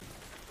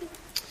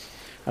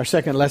Our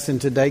second lesson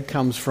today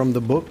comes from the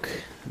book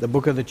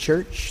of the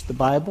church, the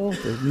Bible,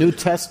 the New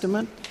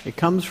Testament. It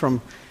comes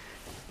from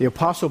the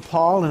Apostle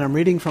Paul, and I'm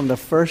reading from the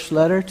first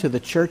letter to the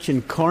church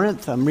in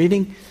Corinth. I'm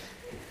reading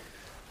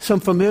some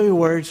familiar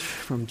words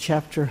from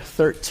chapter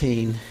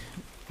 13.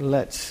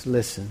 Let's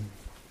listen.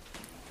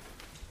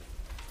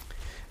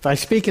 If I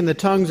speak in the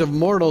tongues of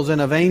mortals and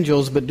of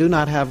angels, but do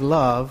not have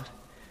love,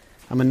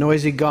 I'm a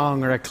noisy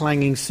gong or a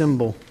clanging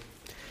cymbal.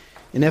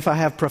 And if I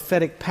have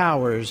prophetic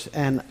powers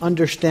and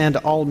understand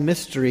all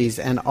mysteries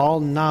and all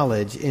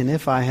knowledge, and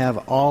if I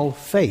have all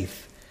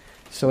faith,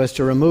 so as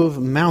to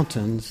remove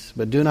mountains,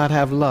 but do not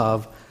have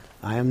love,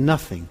 I am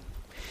nothing.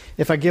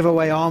 If I give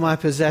away all my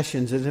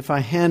possessions, and if I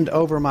hand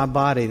over my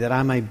body that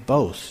I may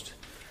boast,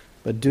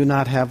 but do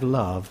not have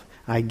love,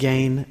 I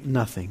gain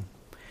nothing.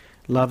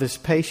 Love is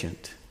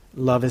patient.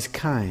 Love is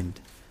kind.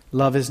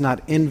 Love is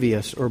not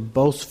envious or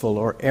boastful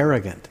or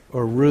arrogant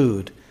or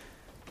rude.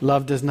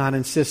 Love does not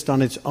insist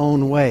on its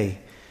own way.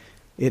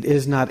 It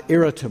is not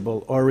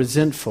irritable or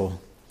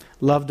resentful.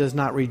 Love does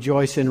not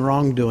rejoice in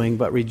wrongdoing,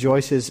 but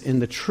rejoices in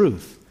the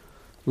truth.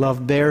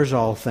 Love bears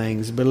all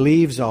things,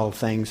 believes all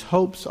things,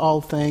 hopes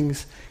all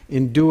things,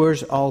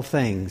 endures all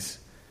things.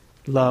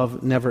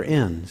 Love never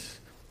ends.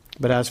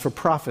 But as for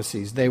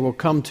prophecies, they will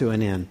come to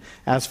an end.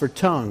 As for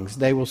tongues,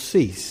 they will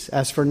cease.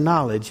 As for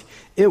knowledge,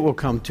 it will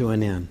come to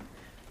an end.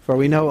 For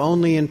we know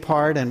only in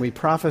part, and we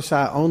prophesy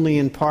only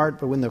in part,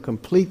 but when the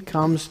complete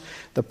comes,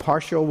 the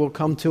partial will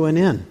come to an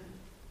end.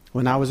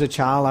 When I was a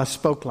child, I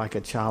spoke like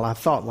a child, I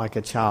thought like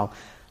a child,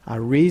 I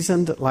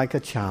reasoned like a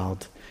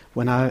child.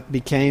 When I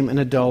became an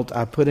adult,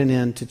 I put an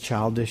end to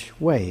childish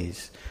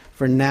ways.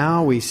 For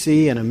now we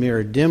see in a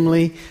mirror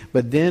dimly,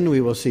 but then we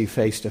will see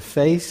face to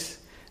face.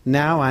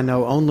 Now I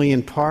know only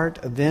in part,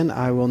 then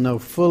I will know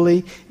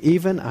fully,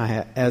 even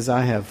as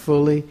I have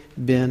fully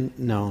been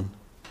known.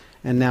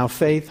 And now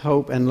faith,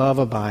 hope, and love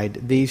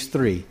abide, these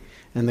three.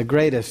 And the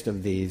greatest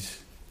of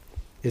these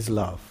is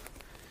love.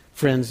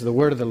 Friends, the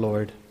word of the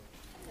Lord.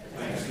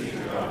 Thanks be to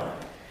God.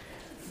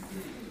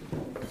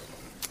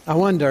 I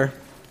wonder,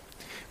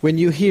 when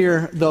you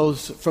hear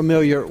those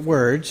familiar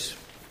words,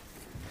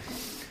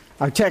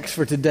 our text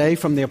for today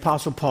from the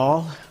Apostle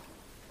Paul,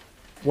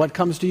 what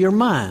comes to your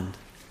mind?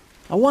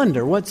 I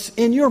wonder what's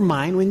in your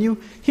mind when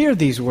you hear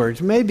these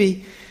words.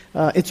 Maybe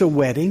it's a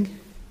wedding,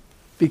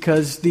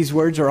 because these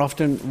words are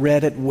often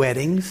read at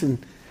weddings,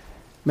 and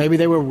maybe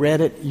they were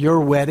read at your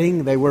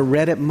wedding. They were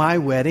read at my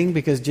wedding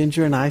because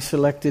Ginger and I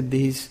selected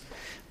these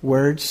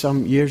words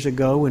some years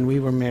ago when we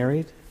were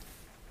married.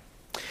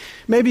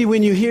 Maybe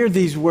when you hear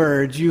these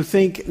words, you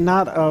think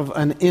not of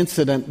an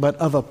incident, but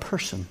of a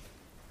person.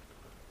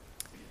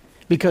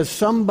 Because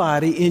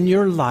somebody in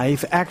your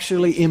life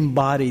actually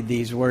embodied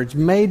these words,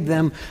 made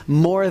them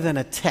more than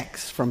a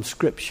text from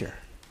Scripture.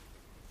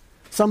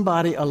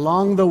 Somebody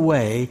along the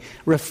way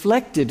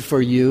reflected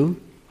for you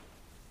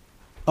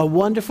a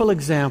wonderful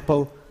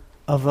example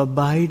of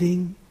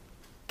abiding,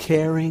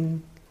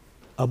 caring,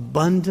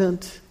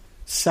 abundant,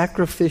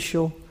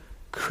 sacrificial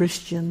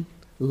Christian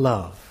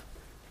love.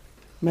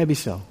 Maybe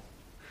so.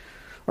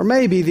 Or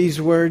maybe these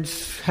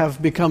words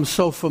have become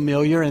so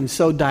familiar and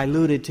so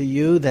diluted to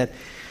you that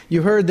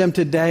you heard them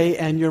today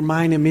and your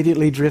mind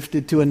immediately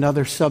drifted to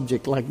another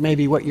subject, like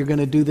maybe what you're going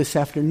to do this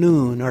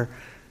afternoon, or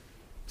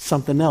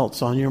something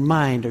else on your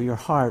mind or your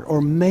heart.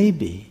 Or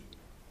maybe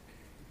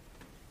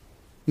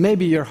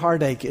your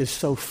heartache is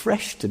so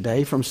fresh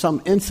today from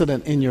some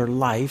incident in your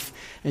life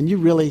and you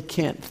really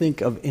can't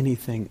think of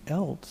anything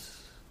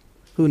else.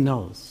 Who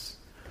knows?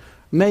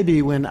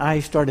 Maybe when I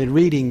started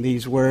reading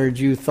these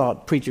words, you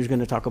thought preacher's going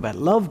to talk about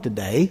love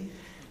today.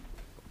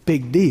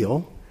 Big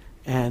deal.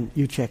 And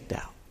you checked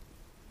out.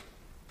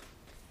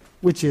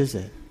 Which is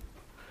it?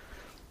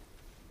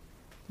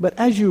 But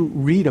as you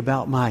read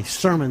about my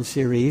sermon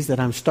series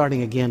that I'm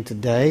starting again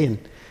today, and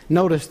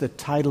notice the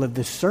title of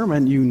this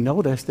sermon, you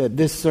notice that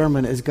this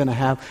sermon is going to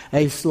have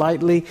a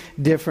slightly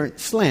different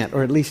slant,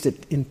 or at least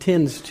it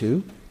intends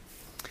to.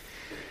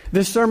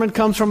 This sermon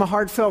comes from a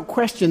heartfelt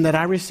question that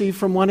I received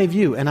from one of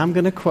you, and I'm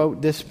going to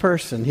quote this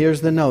person.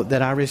 Here's the note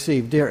that I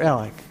received. Dear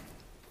Alec,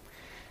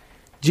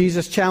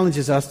 Jesus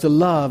challenges us to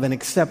love and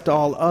accept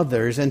all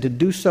others and to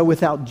do so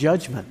without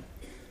judgment.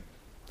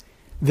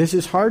 This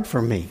is hard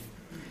for me,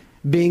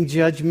 being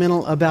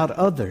judgmental about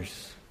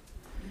others.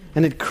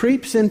 And it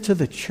creeps into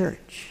the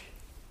church.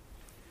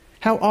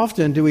 How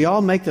often do we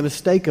all make the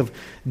mistake of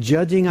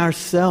judging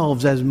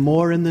ourselves as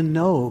more in the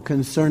know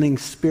concerning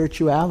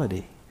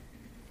spirituality,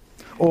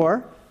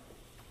 or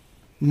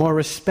more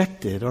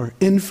respected or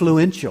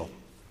influential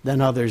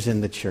than others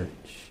in the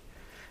church?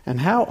 And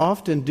how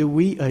often do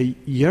we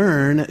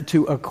yearn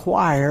to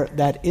acquire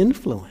that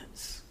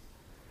influence?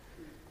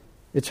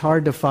 It's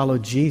hard to follow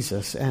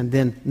Jesus and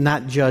then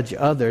not judge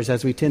others,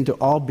 as we tend to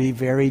all be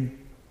very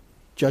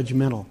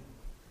judgmental.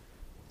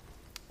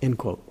 End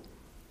quote.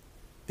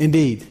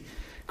 Indeed,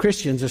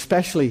 Christians,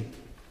 especially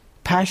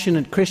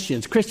passionate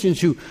Christians, Christians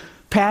who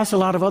pass a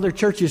lot of other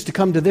churches to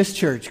come to this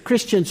church,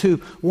 Christians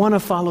who want to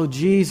follow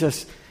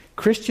Jesus,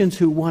 Christians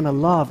who want to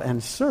love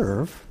and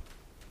serve,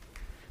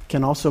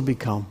 can also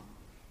become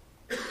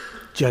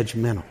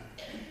judgmental.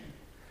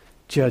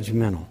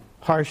 Judgmental.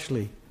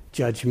 Harshly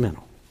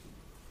judgmental.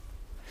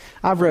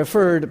 I've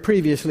referred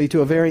previously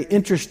to a very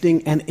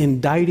interesting and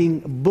indicting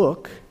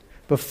book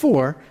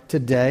before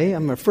today.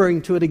 I'm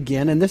referring to it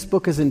again, and this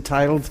book is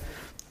entitled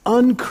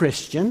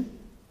Unchristian: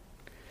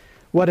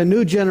 What a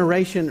New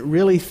Generation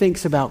Really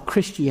Thinks About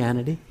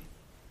Christianity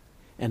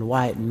and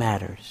Why It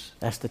Matters.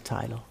 That's the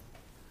title.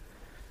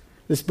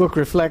 This book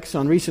reflects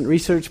on recent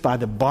research by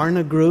the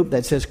Barna Group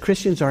that says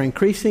Christians are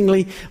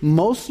increasingly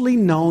mostly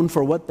known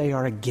for what they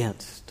are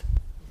against.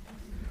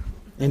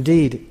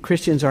 Indeed,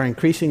 Christians are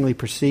increasingly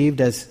perceived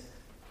as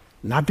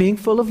not being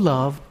full of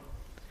love,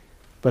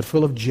 but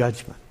full of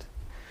judgment.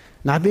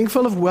 Not being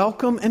full of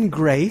welcome and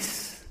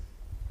grace,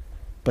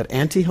 but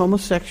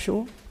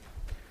anti-homosexual.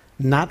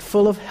 Not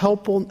full of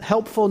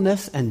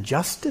helpfulness and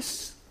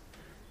justice,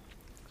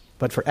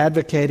 but for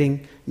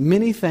advocating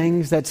many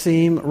things that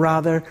seem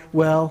rather,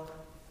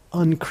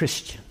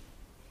 unchristian.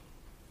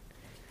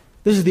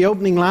 This is the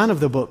opening line of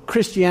the book.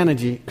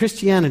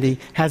 Christianity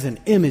has an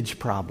image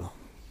problem.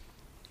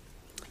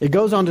 It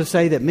goes on to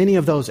say that many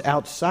of those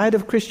outside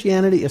of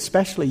Christianity,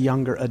 especially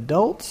younger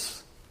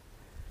adults,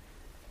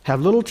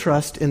 have little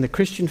trust in the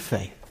Christian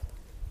faith.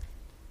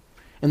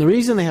 And the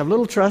reason they have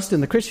little trust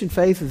in the Christian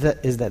faith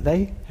is that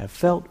they have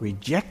felt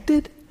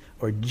rejected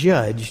or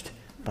judged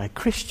by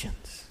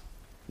Christians,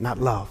 not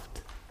loved.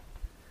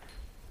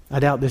 I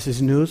doubt this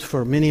is news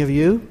for many of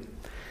you,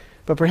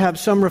 but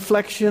perhaps some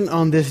reflection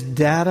on this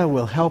data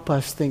will help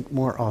us think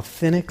more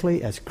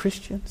authentically as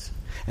Christians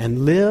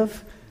and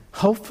live,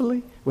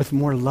 hopefully, with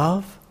more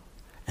love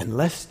and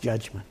less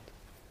judgment.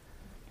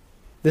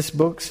 This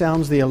book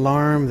sounds the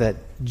alarm that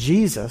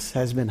Jesus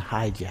has been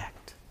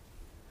hijacked.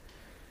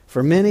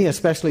 For many,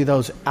 especially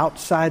those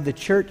outside the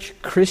church,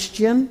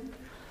 Christian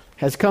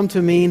has come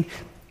to mean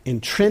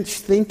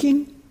entrenched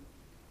thinking,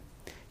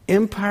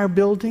 empire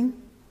building,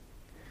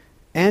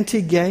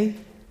 anti-gay,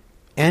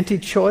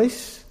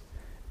 anti-choice,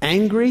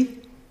 angry,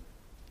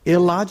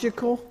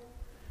 illogical,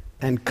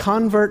 and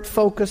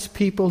convert-focused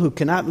people who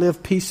cannot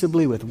live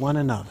peaceably with one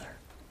another.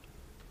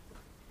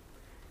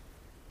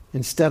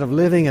 Instead of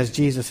living as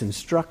Jesus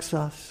instructs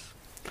us,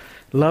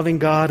 loving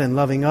God and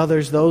loving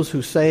others, those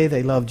who say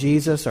they love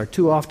Jesus are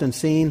too often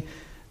seen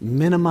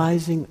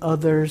minimizing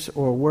others,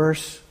 or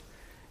worse,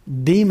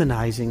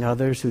 demonizing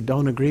others who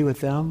don't agree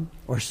with them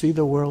or see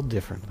the world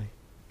differently.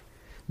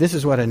 This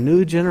is what a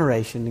new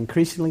generation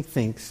increasingly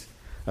thinks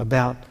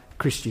about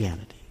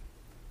Christianity.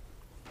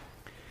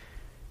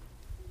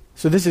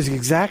 So this is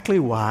exactly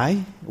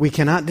why we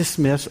cannot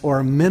dismiss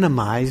or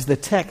minimize the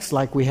text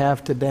like we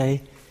have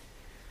today.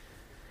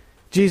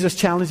 Jesus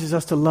challenges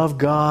us to love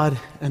God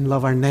and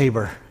love our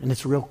neighbor, and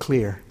it's real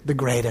clear, the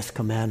greatest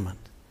commandment.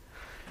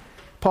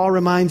 Paul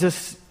reminds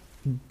us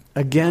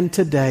again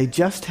today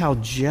just how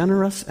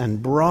generous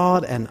and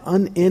broad and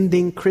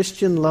unending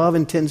Christian love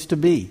intends to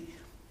be.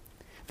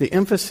 The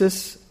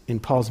emphasis in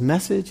Paul's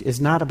message is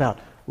not about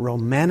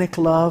romantic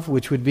love,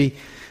 which would be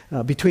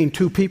between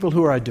two people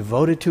who are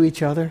devoted to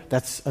each other.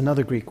 That's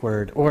another Greek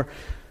word. Or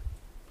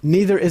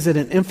neither is it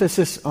an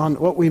emphasis on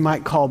what we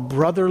might call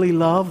brotherly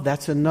love.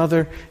 That's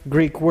another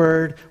Greek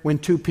word, when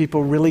two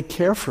people really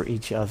care for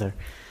each other.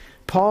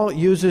 Paul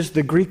uses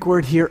the Greek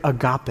word here,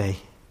 agape,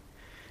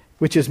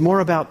 which is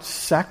more about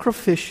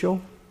sacrificial,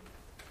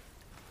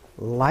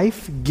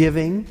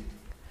 life-giving,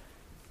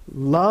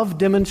 love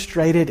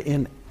demonstrated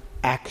in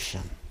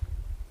action.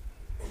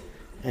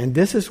 And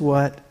this is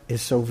what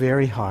is so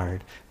very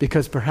hard,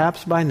 because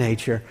perhaps by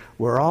nature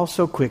we're all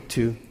so quick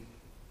to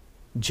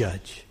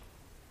judge.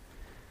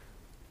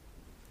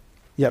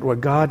 Yet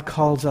what God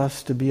calls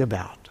us to be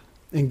about,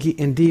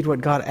 indeed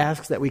what God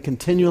asks that we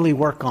continually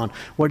work on,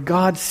 what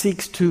God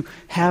seeks to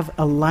have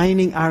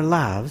aligning our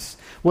lives,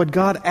 what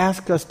God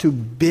asks us to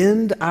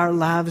bend our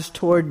lives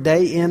toward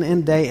day in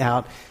and day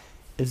out,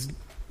 is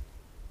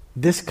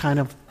this kind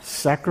of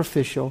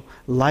sacrificial,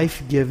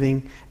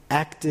 life-giving,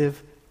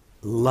 active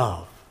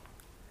love.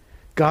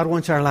 God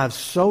wants our lives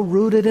so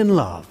rooted in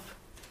love,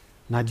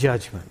 not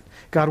judgment.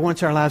 God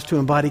wants our lives to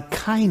embody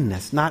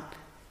kindness, not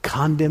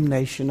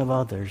condemnation of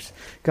others.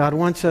 God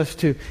wants us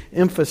to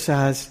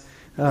emphasize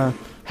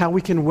how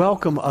we can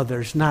welcome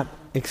others, not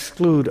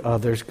exclude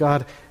others.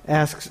 God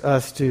asks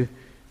us to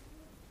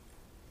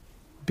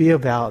be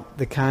about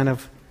the kind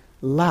of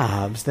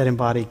lives that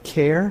embody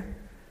care,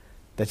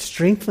 that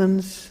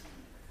strengthens,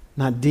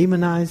 not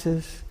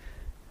demonizes,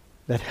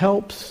 that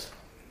helps,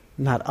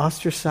 not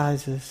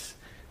ostracizes.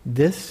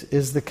 This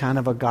is the kind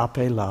of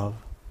agape love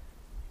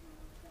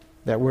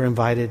that we're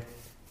invited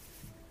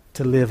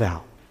to live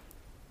out.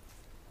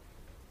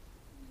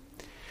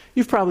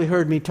 You've probably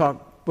heard me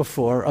talk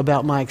before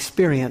about my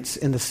experience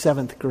in the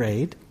 7th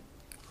grade.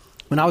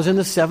 When I was in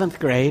the 7th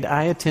grade,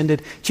 I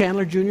attended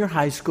Chandler Junior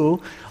High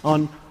School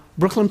on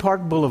Brooklyn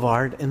Park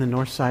Boulevard in the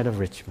north side of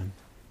Richmond.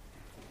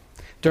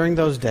 During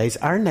those days,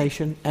 our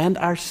nation and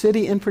our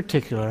city in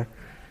particular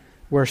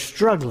were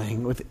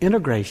struggling with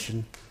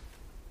integration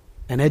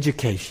and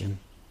education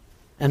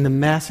and the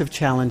massive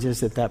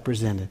challenges that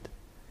presented.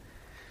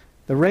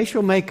 The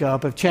racial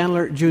makeup of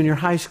Chandler Junior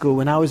High School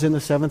when I was in the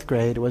 7th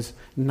grade was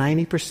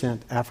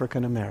 90%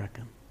 African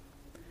American.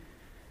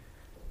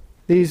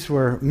 These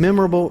were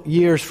memorable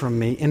years for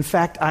me. In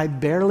fact, I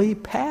barely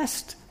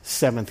passed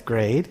 7th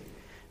grade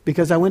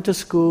because I went to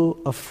school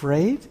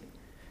afraid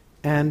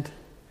and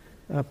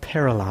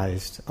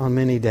paralyzed on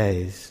many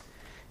days.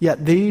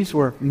 Yet these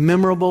were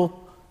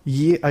memorable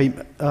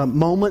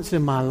moments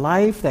in my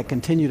life that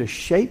continue to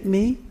shape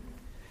me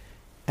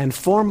and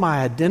form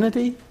my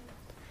identity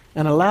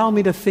and allow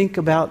me to think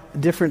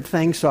about different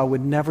things so I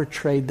would never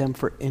trade them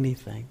for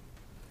anything.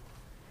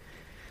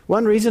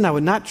 One reason I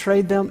would not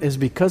trade them is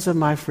because of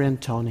my friend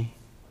Tony.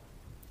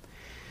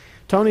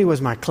 Tony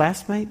was my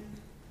classmate.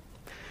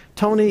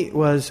 Tony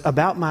was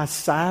about my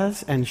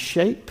size and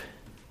shape,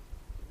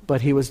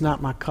 but he was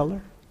not my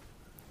color.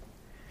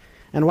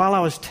 And while I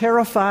was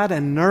terrified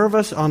and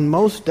nervous on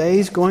most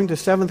days going to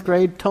 7th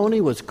grade, Tony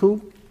was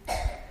cool.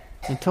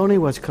 And Tony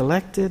was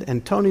collected,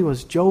 and Tony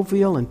was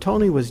jovial, and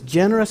Tony was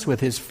generous with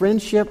his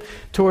friendship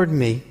toward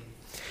me.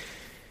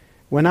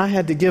 When I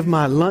had to give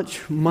my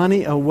lunch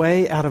money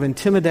away out of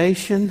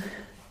intimidation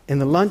in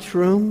the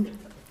lunchroom,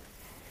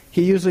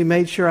 he usually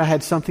made sure I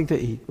had something to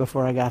eat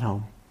before I got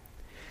home.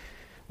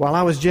 While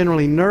I was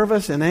generally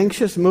nervous and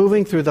anxious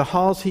moving through the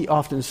halls, he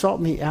often sought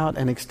me out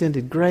and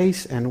extended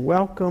grace and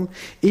welcome,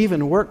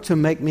 even worked to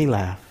make me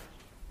laugh.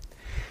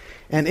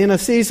 And in a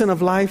season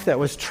of life that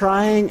was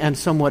trying and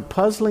somewhat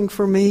puzzling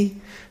for me,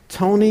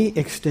 Tony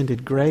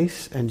extended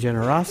grace and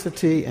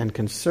generosity and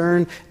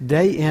concern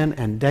day in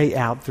and day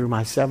out through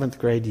my 7th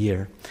grade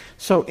year.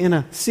 So in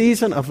a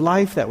season of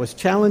life that was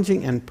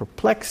challenging and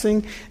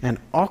perplexing and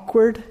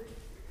awkward,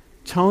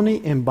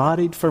 Tony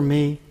embodied for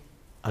me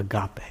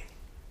agape.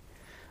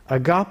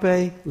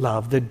 Agape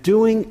love, the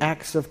doing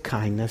acts of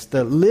kindness,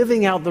 the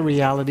living out the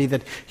reality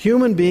that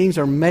human beings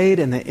are made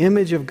in the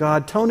image of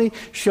God. Tony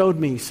showed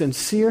me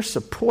sincere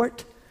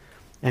support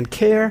and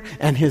care,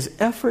 and his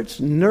efforts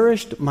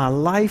nourished my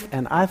life,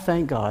 and I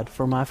thank God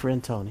for my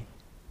friend Tony.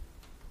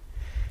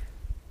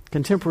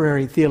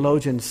 Contemporary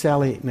theologian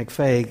Sally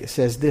McFaig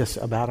says this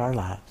about our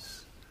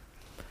lives.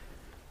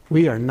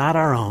 We are not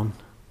our own,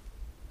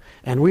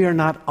 and we are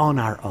not on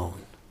our own.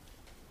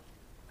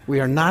 We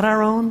are not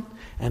our own,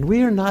 and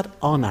we are not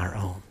on our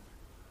own.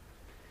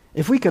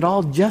 If we could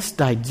all just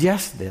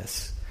digest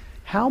this,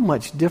 how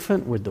much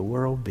different would the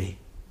world be?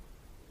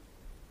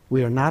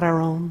 We are not our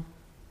own,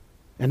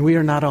 and we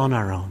are not on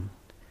our own.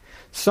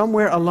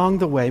 Somewhere along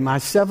the way, my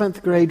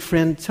 7th grade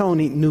friend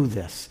Tony knew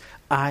this.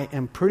 I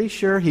am pretty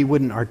sure he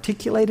wouldn't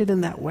articulate it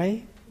in that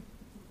way,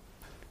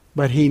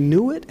 but he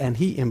knew it and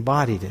he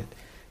embodied it,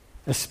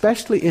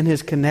 especially in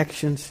his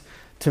connections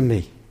to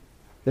me.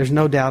 There's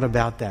no doubt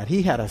about that.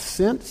 He had a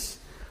sense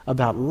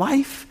about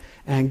life,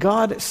 and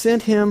God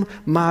sent him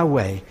my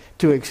way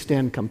to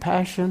extend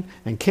compassion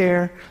and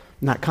care,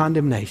 not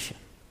condemnation.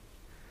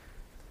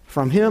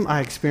 From him,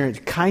 I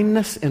experienced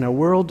kindness in a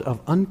world of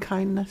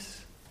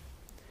unkindness.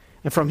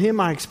 And from him,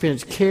 I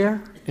experienced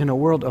care in a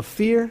world of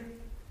fear,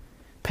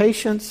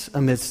 patience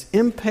amidst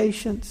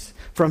impatience.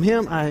 From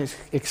him, I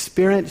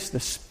experienced the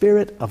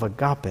spirit of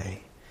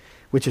agape,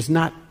 which is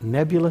not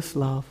nebulous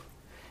love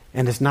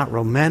and is not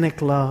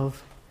romantic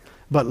love,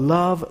 but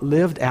love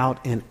lived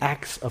out in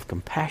acts of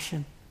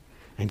compassion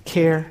and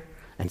care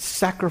and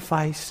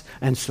sacrifice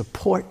and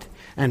support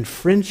and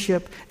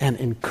friendship and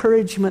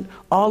encouragement,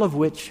 all of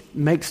which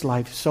makes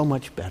life so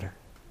much better.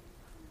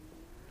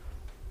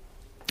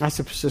 I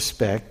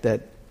suspect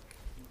that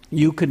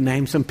you could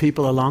name some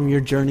people along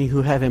your journey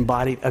who have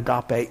embodied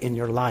agape in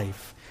your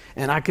life.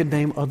 And I could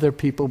name other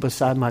people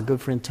beside my good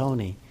friend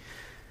Tony.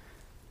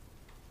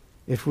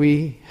 If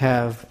we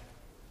have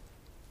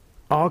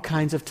all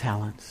kinds of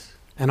talents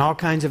and all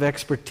kinds of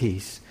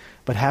expertise,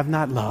 but have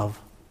not love,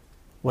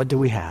 what do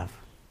we have?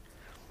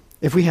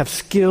 If we have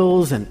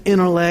skills and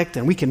intellect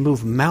and we can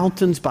move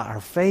mountains by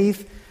our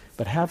faith,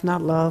 but have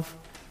not love,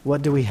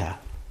 what do we have?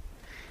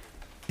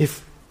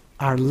 If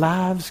our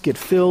lives get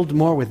filled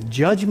more with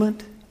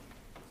judgment,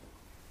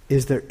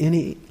 is there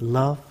any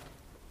love?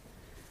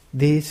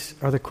 These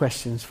are the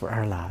questions for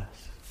our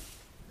lives.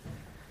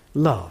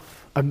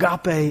 Love,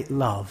 agape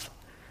love.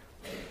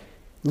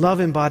 Love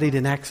embodied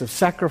in acts of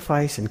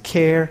sacrifice and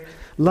care.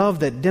 Love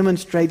that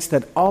demonstrates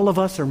that all of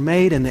us are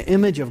made in the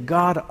image of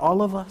God,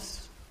 all of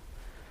us.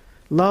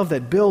 Love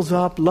that builds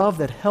up, love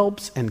that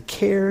helps and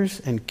cares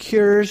and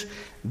cures.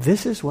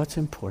 This is what's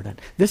important.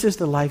 This is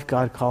the life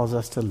God calls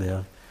us to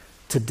live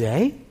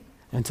today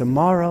and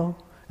tomorrow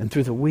and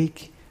through the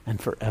week and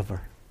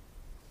forever.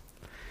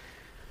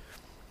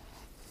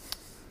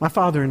 My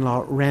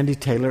father-in-law, Randy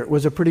Taylor,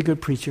 was a pretty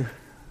good preacher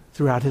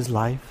throughout his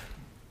life.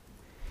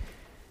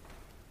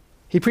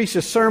 He preached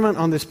a sermon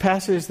on this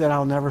passage that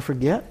I'll never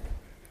forget.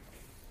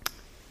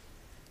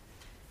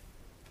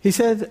 He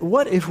said,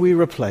 what if we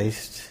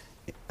replaced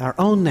our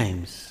own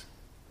names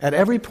at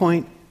every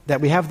point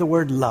that we have the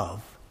word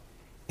love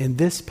in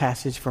this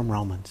passage from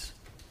Romans?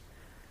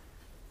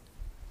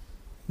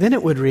 Then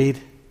it would read,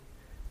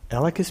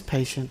 Alec is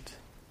patient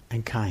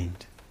and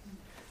kind.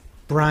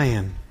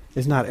 Brian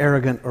is not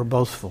arrogant or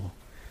boastful.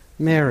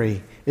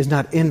 Mary is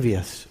not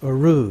envious or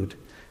rude.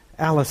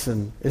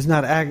 Allison is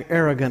not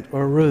arrogant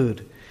or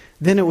rude.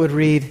 Then it would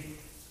read,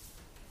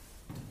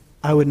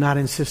 I would not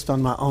insist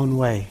on my own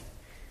way.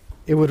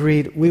 It would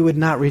read, we would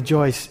not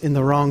rejoice in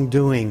the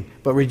wrongdoing,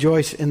 but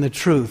rejoice in the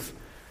truth.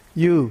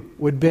 You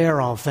would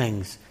bear all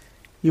things.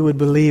 You would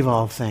believe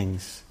all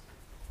things.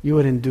 You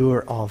would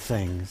endure all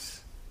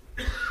things.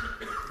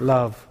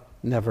 Love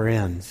never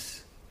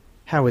ends.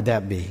 How would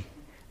that be?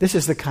 This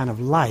is the kind of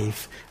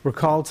life we're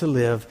called to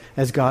live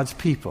as God's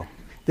people.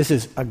 This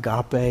is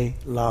agape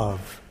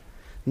love.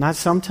 Not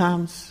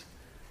sometimes,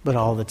 but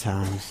all the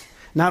times.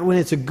 Not when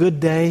it's a good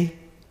day,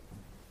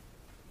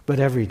 but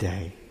every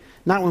day.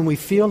 Not when we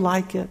feel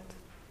like it,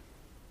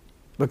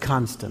 but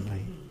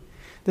constantly.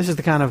 This is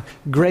the kind of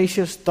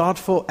gracious,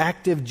 thoughtful,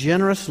 active,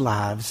 generous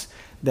lives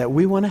that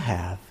we want to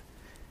have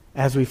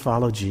as we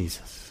follow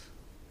Jesus.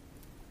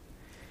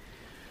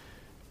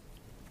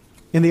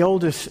 In the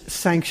oldest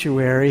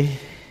sanctuary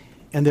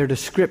and their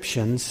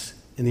descriptions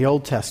in the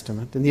Old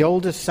Testament, in the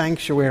oldest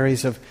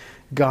sanctuaries of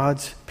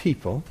God's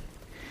people,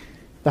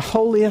 the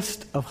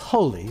holiest of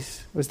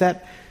holies was the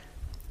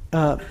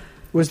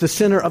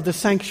center of the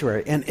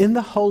sanctuary. And in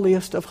the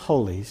holiest of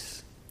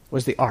holies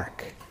was the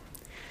ark.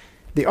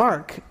 The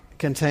ark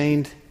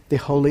contained the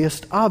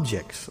holiest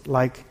objects,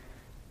 like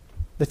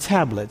the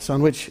tablets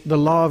on which the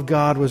law of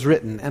God was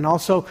written, and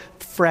also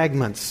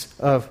fragments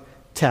of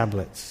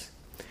tablets.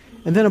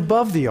 And then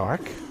above the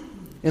ark,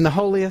 in the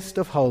holiest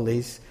of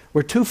holies,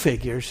 were two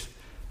figures,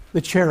 the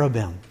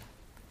cherubim.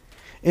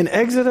 In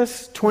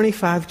Exodus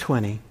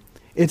 25:20,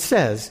 it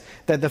says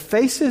that the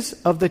faces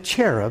of the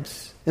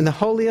cherubs in the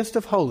holiest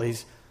of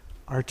holies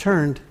are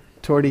turned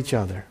toward each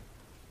other.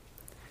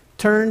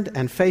 Turned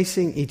and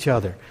facing each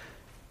other.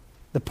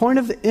 The point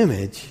of the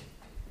image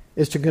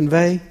is to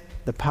convey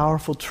the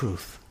powerful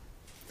truth.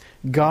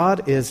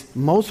 God is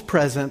most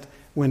present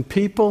when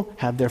people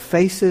have their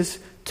faces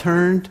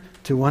turned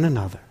to one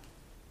another.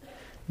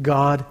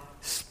 God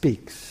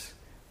speaks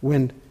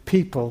when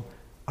people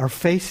are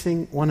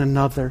facing one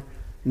another,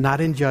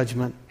 not in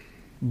judgment,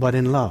 but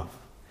in love.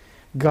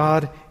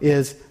 God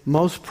is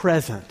most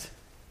present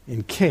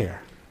in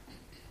care,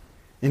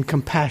 in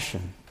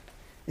compassion,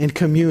 in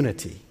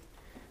community.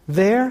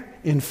 There,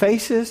 in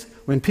faces,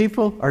 when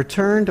people are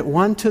turned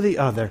one to the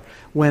other,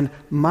 when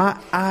my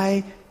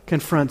eye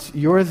confronts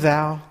your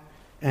thou,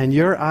 and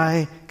your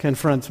eye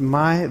confronts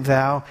my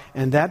thou,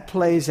 and that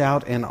plays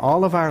out in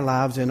all of our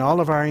lives, in all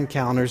of our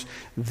encounters,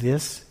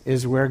 this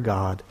is where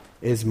God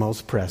is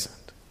most present.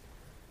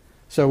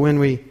 So when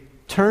we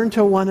turn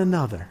to one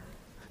another,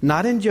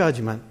 not in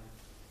judgment,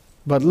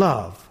 but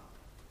love,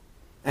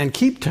 and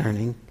keep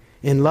turning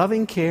in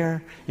loving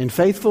care, in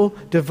faithful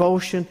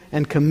devotion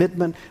and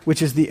commitment,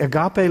 which is the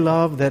agape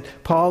love that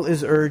Paul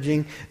is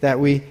urging, that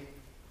we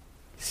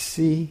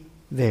see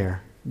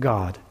there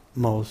God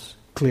most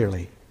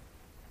clearly.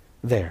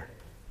 There.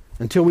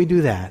 Until we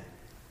do that,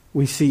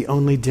 we see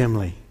only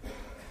dimly.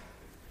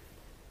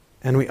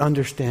 And we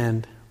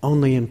understand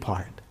only in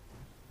part.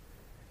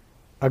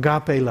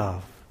 Agape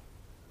love.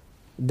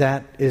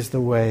 That is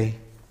the way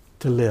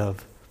to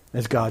live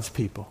as God's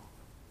people.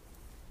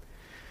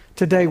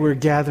 Today we're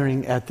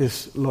gathering at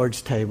this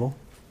Lord's table.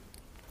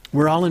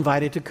 We're all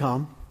invited to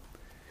come,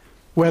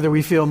 whether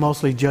we feel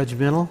mostly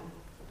judgmental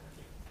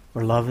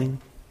or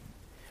loving,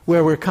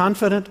 where we're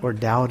confident or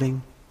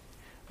doubting,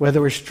 whether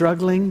we're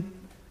struggling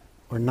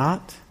or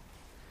not.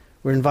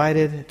 We're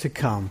invited to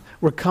come.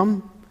 We're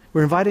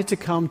invited to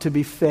come to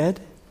be fed.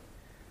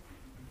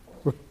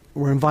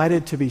 We're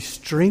invited to be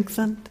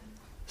strengthened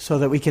so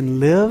that we can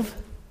live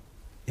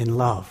in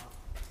love,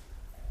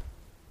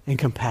 in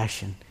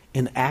compassion,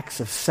 in acts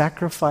of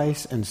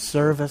sacrifice and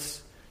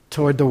service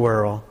toward the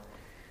world.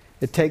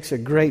 It takes a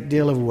great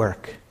deal of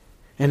work,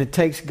 and it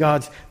takes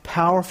God's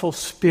powerful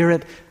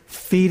Spirit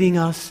feeding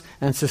us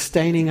and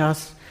sustaining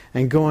us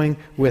and going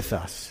with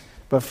us.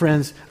 But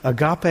friends,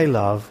 agape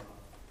love,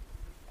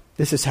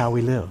 this is how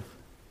we live.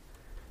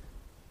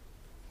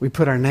 We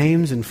put our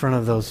names in front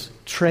of those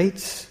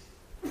traits.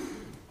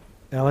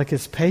 Alec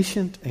is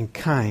patient and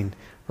kind.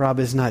 Rob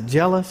is not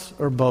jealous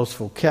or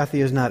boastful.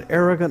 Kathy is not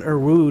arrogant or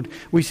rude.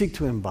 We seek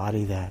to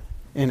embody that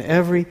in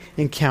every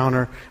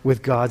encounter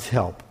with God's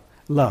help.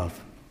 Love,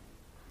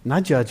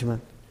 not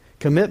judgment.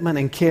 Commitment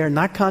and care,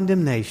 not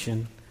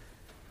condemnation.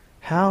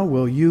 How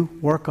will you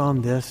work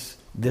on this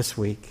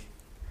week?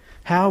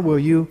 How will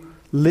you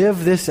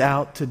live this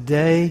out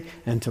today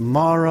and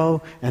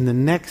tomorrow and the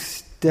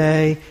next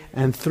day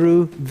and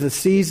through the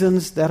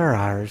seasons that are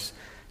ours?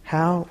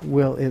 How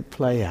will it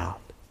play out?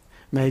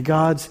 May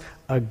God's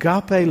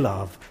agape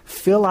love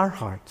fill our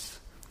hearts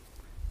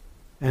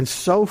and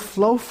so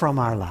flow from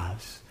our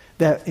lives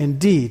that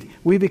indeed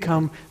we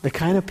become the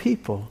kind of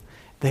people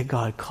that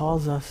God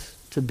calls us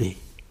to be.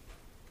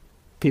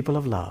 People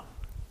of love,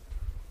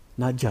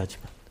 not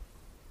judgment,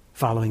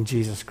 following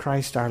Jesus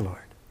Christ our Lord.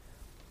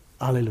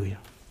 Alleluia.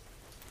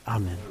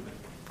 Amen.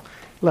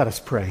 Let us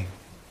pray.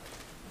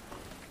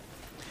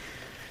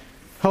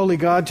 Holy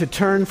God, to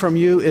turn from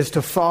you is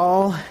to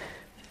fall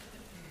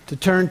To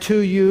turn to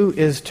you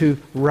is to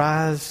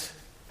rise,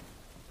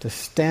 to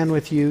stand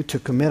with you, to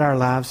commit our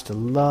lives to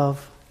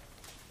love.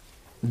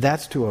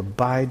 That's to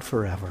abide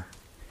forever.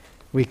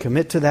 We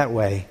commit to that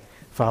way,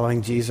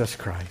 following Jesus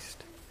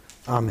Christ.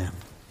 Amen.